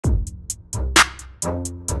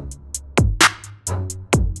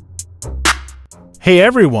Hey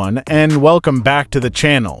everyone, and welcome back to the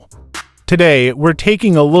channel. Today, we're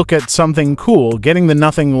taking a look at something cool getting the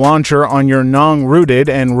Nothing launcher on your non-rooted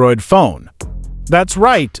Android phone. That's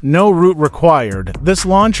right, no root required. This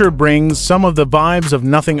launcher brings some of the vibes of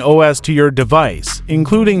Nothing OS to your device,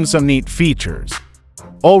 including some neat features.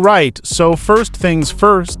 Alright, so first things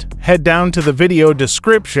first, head down to the video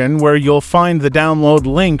description where you'll find the download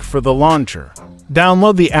link for the launcher.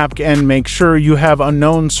 Download the app and make sure you have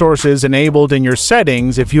unknown sources enabled in your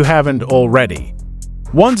settings if you haven't already.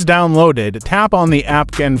 Once downloaded, tap on the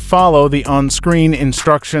app and follow the on-screen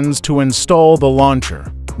instructions to install the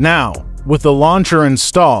launcher. Now, with the launcher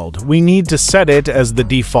installed, we need to set it as the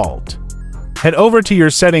default. Head over to your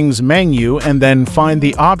settings menu and then find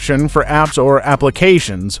the option for apps or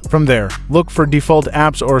applications. From there, look for default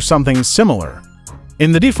apps or something similar.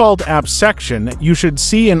 In the default apps section, you should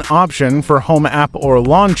see an option for home app or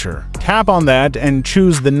launcher. Tap on that and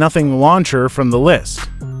choose the Nothing launcher from the list.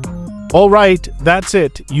 Alright, that's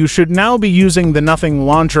it. You should now be using the Nothing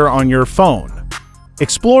launcher on your phone.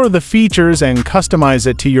 Explore the features and customize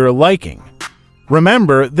it to your liking.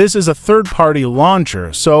 Remember, this is a third-party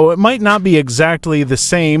launcher, so it might not be exactly the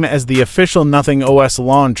same as the official Nothing OS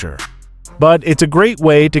launcher. But it's a great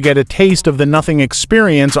way to get a taste of the Nothing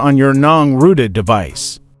experience on your non-rooted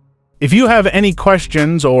device. If you have any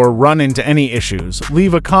questions or run into any issues,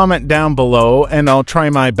 leave a comment down below and I'll try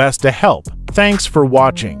my best to help. Thanks for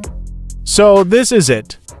watching. So this is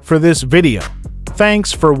it for this video.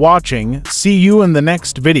 Thanks for watching. See you in the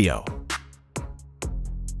next video.